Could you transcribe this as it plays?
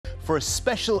for a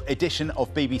special edition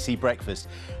of BBC Breakfast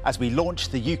as we launch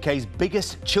the UK's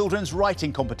biggest children's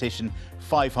writing competition,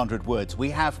 500 Words. We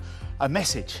have a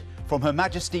message from Her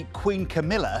Majesty Queen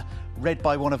Camilla, read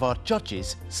by one of our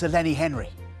judges, Sir Lenny Henry.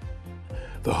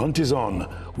 The hunt is on.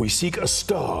 We seek a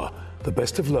star. The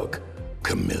best of luck,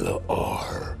 Camilla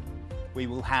R. We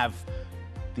will have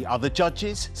the other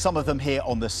judges, some of them here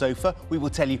on the sofa. We will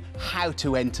tell you how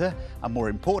to enter and, more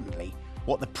importantly,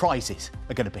 what the prizes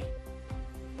are going to be.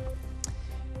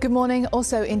 Good morning.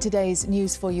 Also in today's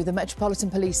news for you, the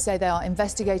Metropolitan Police say they are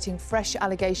investigating fresh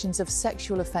allegations of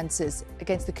sexual offences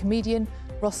against the comedian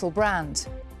Russell Brand.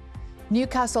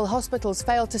 Newcastle hospitals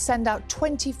failed to send out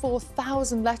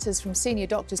 24,000 letters from senior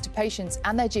doctors to patients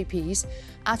and their GPs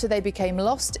after they became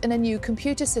lost in a new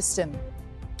computer system.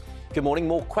 Good morning.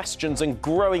 More questions and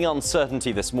growing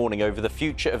uncertainty this morning over the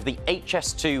future of the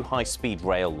HS2 high-speed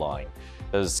rail line.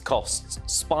 As costs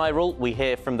spiral, we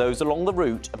hear from those along the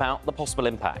route about the possible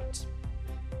impact.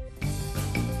 The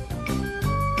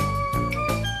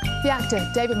actor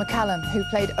David McCallum, who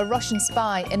played a Russian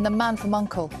spy in The Man from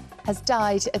U.N.C.L.E., has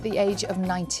died at the age of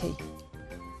 90.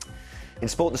 In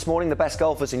sport this morning, the best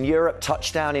golfers in Europe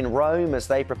touched down in Rome as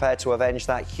they prepare to avenge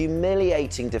that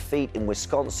humiliating defeat in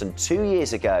Wisconsin 2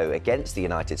 years ago against the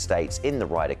United States in the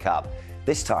Ryder Cup,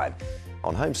 this time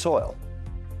on home soil.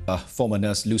 Former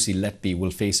nurse Lucy Letby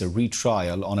will face a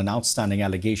retrial on an outstanding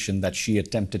allegation that she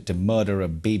attempted to murder a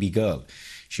baby girl.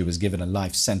 She was given a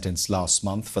life sentence last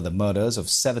month for the murders of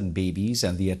 7 babies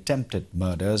and the attempted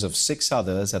murders of 6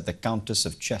 others at the Countess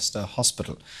of Chester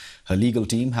Hospital. Her legal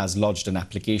team has lodged an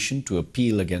application to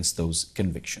appeal against those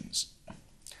convictions.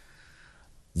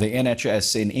 The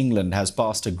NHS in England has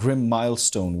passed a grim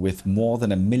milestone with more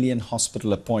than 1 million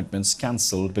hospital appointments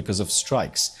cancelled because of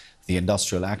strikes. The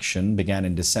industrial action began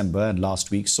in December and last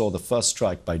week saw the first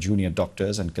strike by junior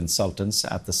doctors and consultants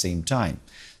at the same time.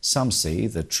 Some say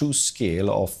the true scale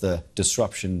of the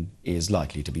disruption is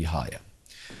likely to be higher.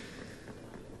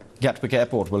 Gatwick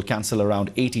Airport will cancel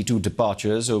around 82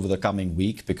 departures over the coming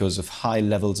week because of high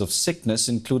levels of sickness,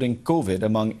 including COVID,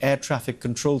 among air traffic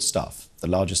control staff. The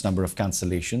largest number of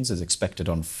cancellations is expected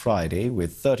on Friday,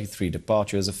 with 33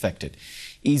 departures affected.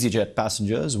 EasyJet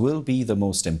passengers will be the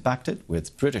most impacted,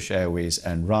 with British Airways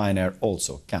and Ryanair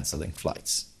also cancelling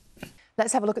flights.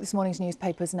 Let's have a look at this morning's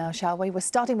newspapers now, shall we? We're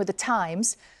starting with The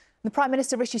Times. The Prime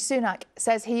Minister Rishi Sunak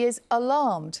says he is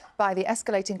alarmed by the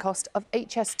escalating cost of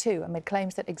HS2 amid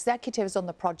claims that executives on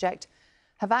the project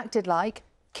have acted like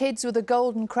kids with a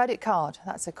golden credit card.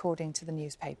 That's according to the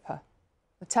newspaper.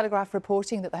 The Telegraph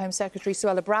reporting that the Home Secretary,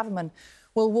 Suella Braverman,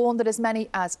 will warn that as many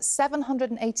as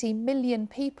 780 million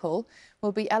people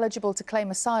will be eligible to claim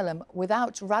asylum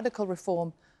without radical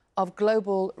reform of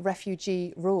global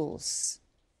refugee rules.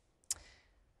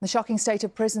 The shocking state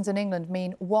of prisons in England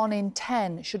mean 1 in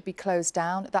 10 should be closed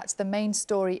down. That's the main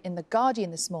story in The Guardian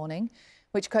this morning,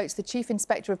 which quotes the Chief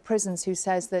Inspector of Prisons, who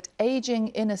says that ageing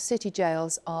inner city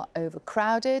jails are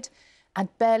overcrowded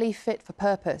and barely fit for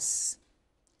purpose.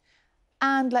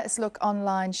 And let's look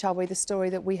online, shall we? The story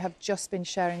that we have just been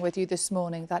sharing with you this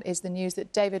morning. That is the news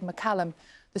that David McCallum,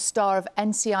 the star of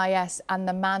NCIS and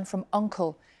The Man from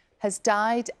U.N.C.L.E., has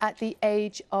died at the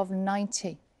age of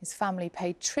 90. His family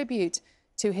paid tribute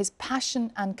to his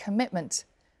passion and commitment.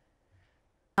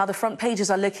 Now, the front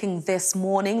pages are looking this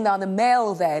morning. Now, the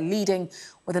Mail there leading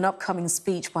with an upcoming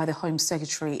speech by the Home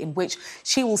Secretary in which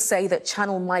she will say that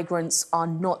Channel migrants are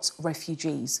not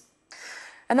refugees.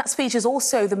 And that speech is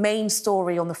also the main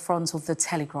story on the front of the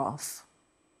Telegraph.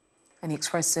 And the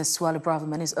Express says Suella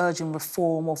Braverman is urging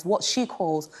reform of what she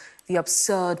calls the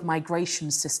absurd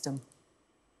migration system.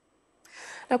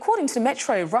 Now, according to the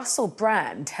Metro, Russell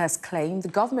Brand has claimed the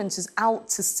government is out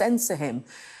to censor him.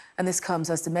 And this comes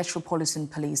as the Metropolitan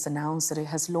Police announced that it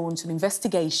has launched an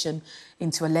investigation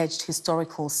into alleged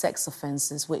historical sex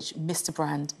offences, which Mr.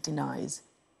 Brand denies.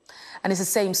 And it's the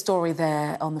same story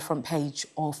there on the front page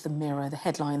of the Mirror. The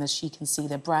headline, as you can see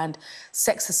there, Brand,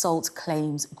 sex assault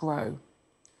claims grow.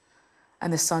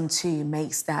 And the Sun too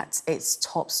makes that its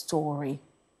top story.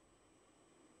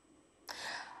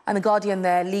 And the Guardian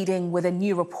there leading with a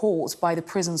new report by the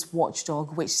prisons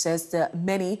watchdog, which says that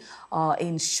many are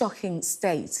in shocking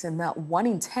states and that 1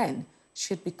 in 10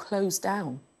 should be closed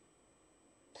down.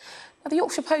 Now, the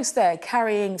Yorkshire Post there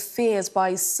carrying fears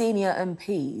by senior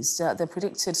MPs that the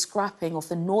predicted scrapping of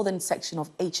the northern section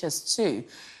of HS2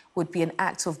 would be an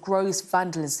act of gross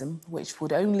vandalism, which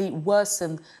would only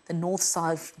worsen the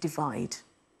north-south divide.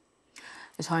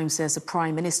 The Times says the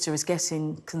Prime Minister is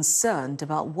getting concerned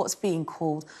about what's being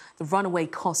called the runaway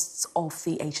costs of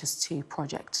the HS2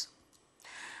 project.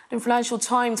 The Financial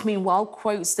Times, meanwhile,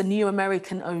 quotes the new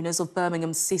American owners of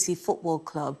Birmingham City Football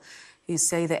Club, who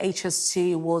say that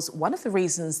HS2 was one of the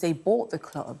reasons they bought the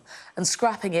club, and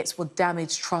scrapping it would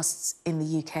damage trusts in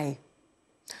the UK.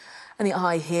 And the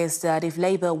eye hears that if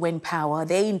Labour win power,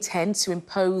 they intend to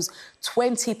impose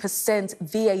 20%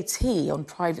 VAT on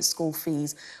private school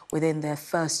fees within their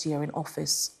first year in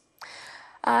office.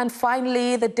 And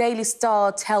finally, the Daily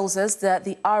Star tells us that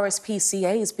the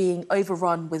RSPCA is being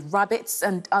overrun with rabbits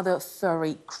and other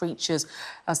furry creatures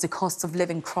as the cost of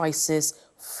living crisis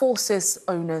forces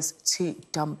owners to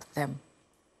dump them.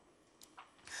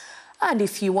 And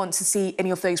if you want to see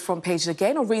any of those front pages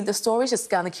again or read the stories, just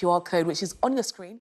scan the QR code which is on your screen.